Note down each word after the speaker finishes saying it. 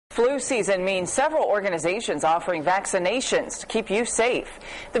Flu season means several organizations offering vaccinations to keep you safe.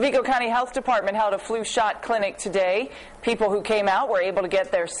 The Vigo County Health Department held a flu shot clinic today. People who came out were able to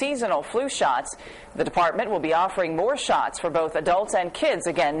get their seasonal flu shots. The department will be offering more shots for both adults and kids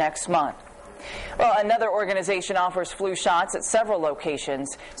again next month. Well, another organization offers flu shots at several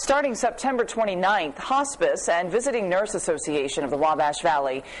locations. Starting September 29th, Hospice and Visiting Nurse Association of the Wabash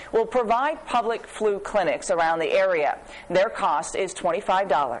Valley will provide public flu clinics around the area. Their cost is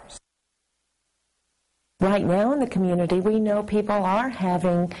 $25. Right now in the community, we know people are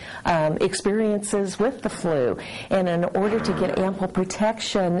having experiences with the flu, and in order to get ample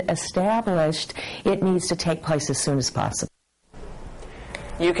protection established, it needs to take place as soon as possible.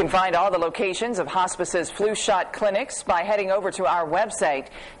 You can find all the locations of Hospice's flu shot clinics by heading over to our website.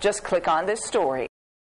 Just click on this story.